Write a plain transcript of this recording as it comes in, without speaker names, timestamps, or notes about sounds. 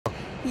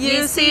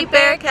UC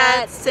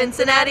Bearcats,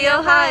 Cincinnati,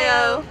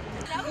 Ohio.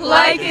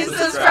 Like and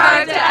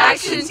subscribe to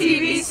Action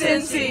TV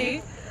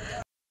Cincy.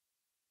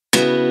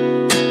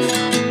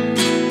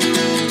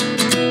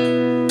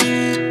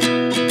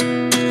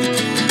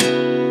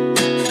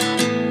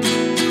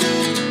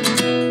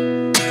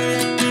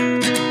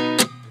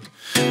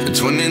 At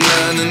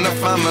 29 and I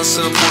find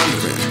myself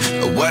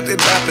wondering what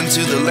did happen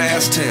to the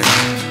last 10.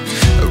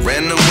 I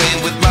ran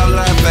away with my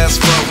life,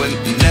 fast forward,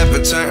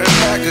 never turn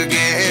back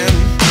again.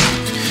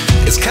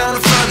 It's kind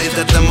of funny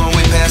that the more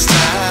we pass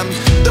time,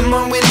 the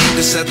more we need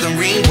to set them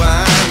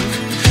rewind.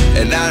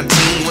 And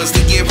 19 was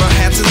the year I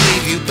had to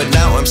leave you, but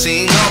now I'm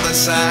seeing all the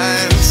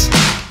signs.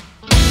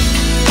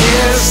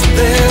 Is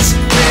this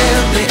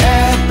really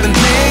happening?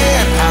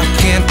 I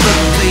can't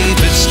believe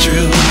it's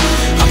true.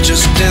 I'm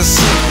just as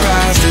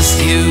surprised as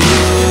you.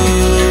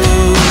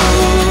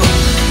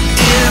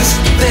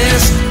 Is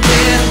this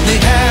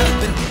really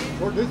happening?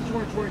 For this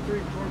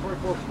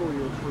 2023-2024 school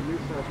year for new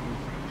freshmen,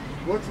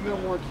 what's the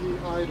number one key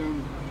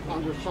item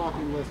on your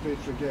shopping list they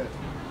should get?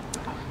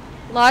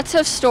 Lots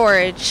of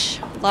storage,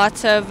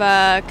 lots of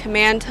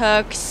command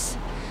hooks.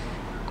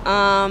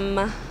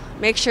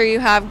 Make sure you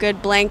have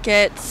good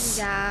blankets.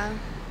 Yeah.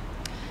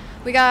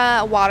 We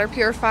got a water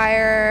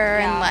purifier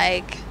and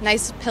like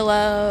nice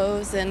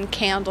pillows and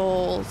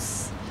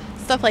candles,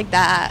 stuff like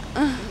that.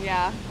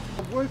 Yeah.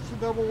 What's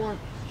the number one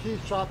key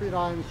shopping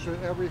item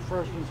should every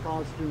freshman's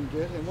college student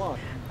get and why?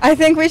 I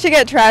think we should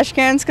get trash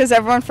cans because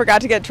everyone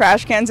forgot to get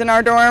trash cans in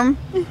our dorm.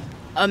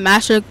 A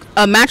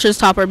mattress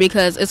topper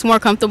because it's more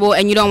comfortable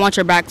and you don't want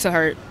your back to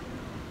hurt.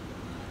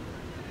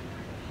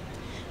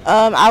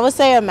 I would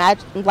say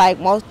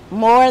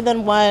more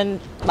than one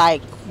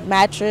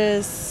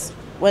mattress.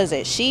 What is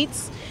it?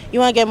 Sheets. You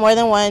want to get more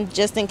than one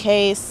just in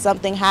case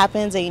something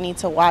happens and you need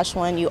to wash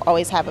one. You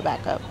always have a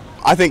backup.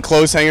 I think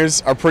clothes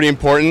hangers are pretty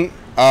important.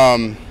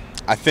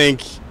 I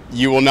think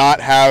you will not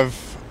have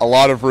a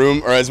lot of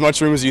room or as much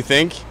room as you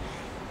think.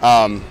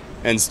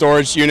 And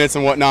storage units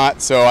and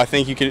whatnot, so I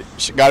think you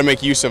got to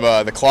make use of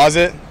the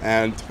closet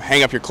and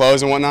hang up your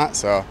clothes and whatnot.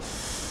 So,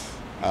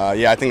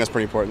 yeah, I think that's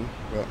pretty important.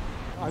 But.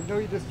 I know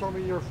you just told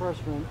me you're a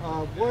freshman.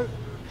 What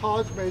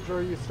college major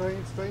are you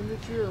studying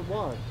this year, or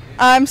why?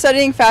 I'm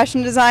studying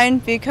fashion design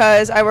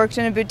because I worked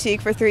in a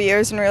boutique for 3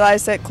 years and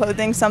realized that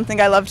clothing's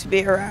something I love to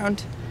be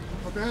around.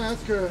 May I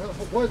ask you,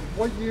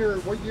 what year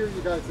are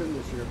you guys in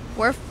this year?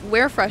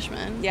 We're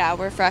freshmen. Yeah,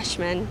 we're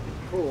freshmen.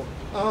 Cool.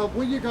 What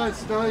are you guys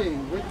studying?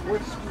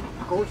 Which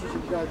courses are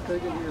you guys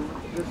taking here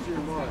this year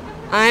and why?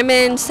 I'm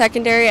in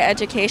secondary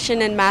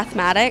education and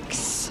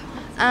mathematics.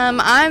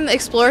 I'm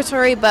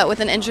exploratory, but with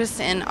an interest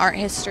in art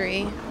history.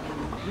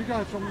 You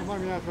guys, I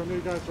know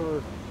you guys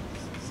are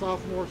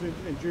sophomores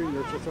and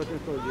juniors, so second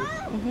and third year.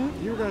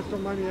 Mm-hmm. You guys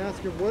don't mind me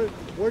asking,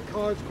 what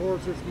college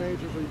courses,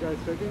 majors are you guys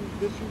taking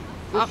this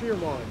year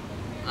and why?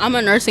 I'm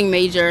a nursing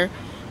major.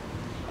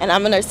 And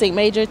I'm a nursing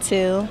major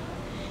too.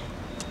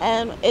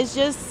 And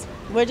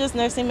we're just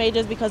nursing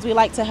majors because we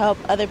like to help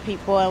other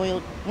people and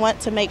we want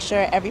to make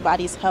sure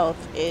everybody's health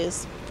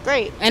is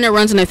great. And it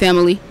runs in the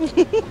family.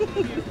 You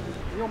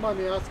don't mind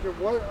me asking,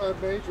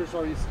 what majors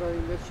are you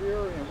studying this year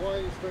and why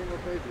are you studying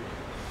those majors?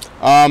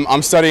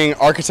 I'm studying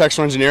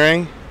architectural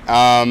engineering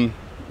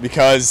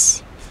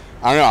because,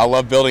 I don't know, I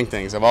love building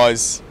things. I've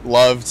always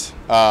loved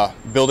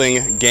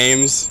building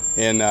games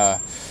when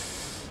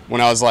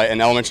I was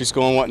in elementary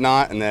school and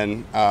whatnot, and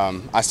then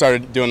I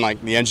started doing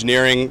the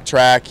engineering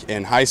track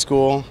in high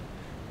school,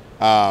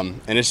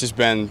 and it's just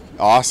been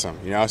awesome,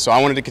 So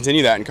I wanted to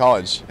continue that in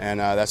college, and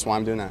that's why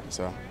I'm doing that.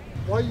 So.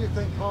 Why do you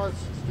think college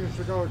students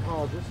should go to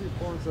college? What's the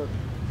importance of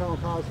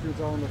telling college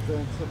students on the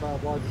fence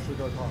about why they should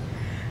go to college?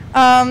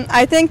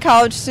 I think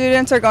college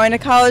students are going to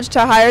college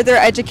to hire their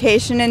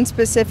education in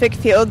specific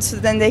fields so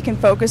then they can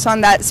focus on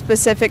that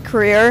specific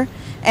career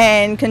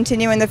and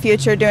continue in the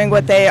future doing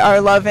what they are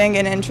loving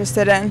and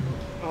interested in.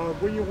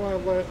 Will you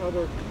want to let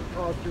other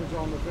college students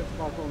on the fence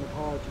about going to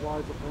college? Why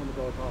is it important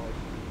to go to college?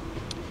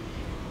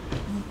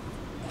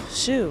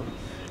 Shoot.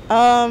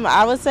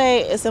 I would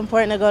say it's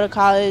important to go to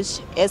college,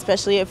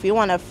 especially if you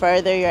want to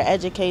further your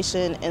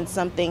education in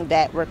something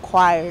that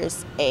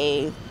requires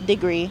a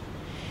degree.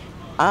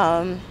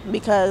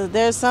 Because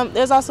there's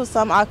also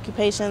some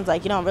occupations you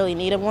don't really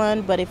need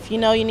one, but if you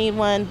know you need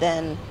one,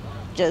 then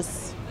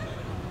just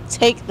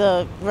take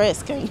the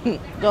risk and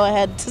go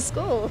ahead to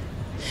school.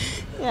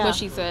 Yeah. What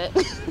she said.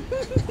 What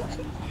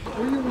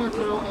do you want to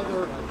tell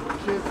other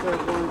kids that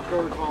want to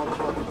go to college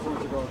about the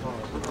importance of going to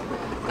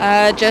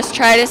college? Just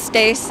try to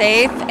stay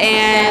safe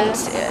and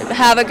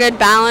have a good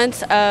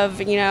balance of,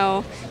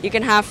 you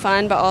can have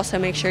fun, but also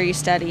make sure you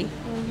study.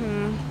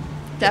 Mm-hmm.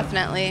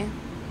 Definitely.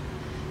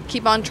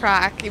 Keep on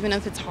track, even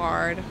if it's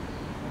hard.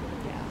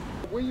 Yeah.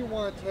 What do you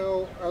want to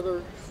tell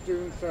other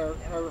students,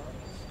 other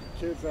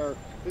kids that are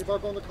thinking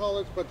about going to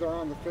college, but they're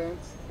on the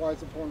fence, why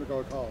it's important to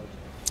go to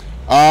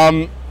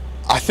college?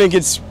 I think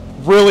it's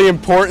really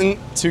important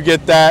to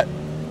get that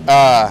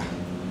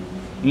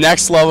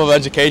next level of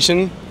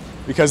education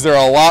because there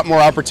are a lot more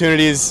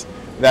opportunities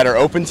that are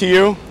open to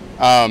you.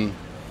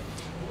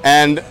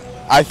 And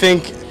I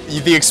think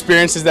the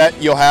experiences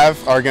that you'll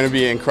have are going to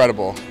be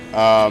incredible.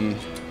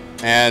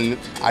 And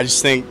I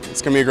just think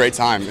it's going to be a great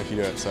time if you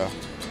do it. So.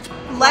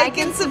 Like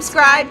and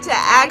subscribe to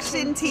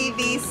Action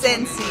TV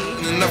Cincy.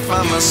 And I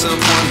find myself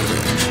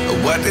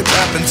wondering, what did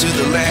happen to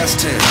the last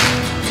 10?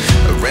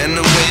 I ran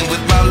away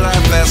with my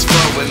life, fast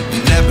forward,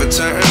 never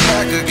turn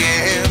back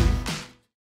again.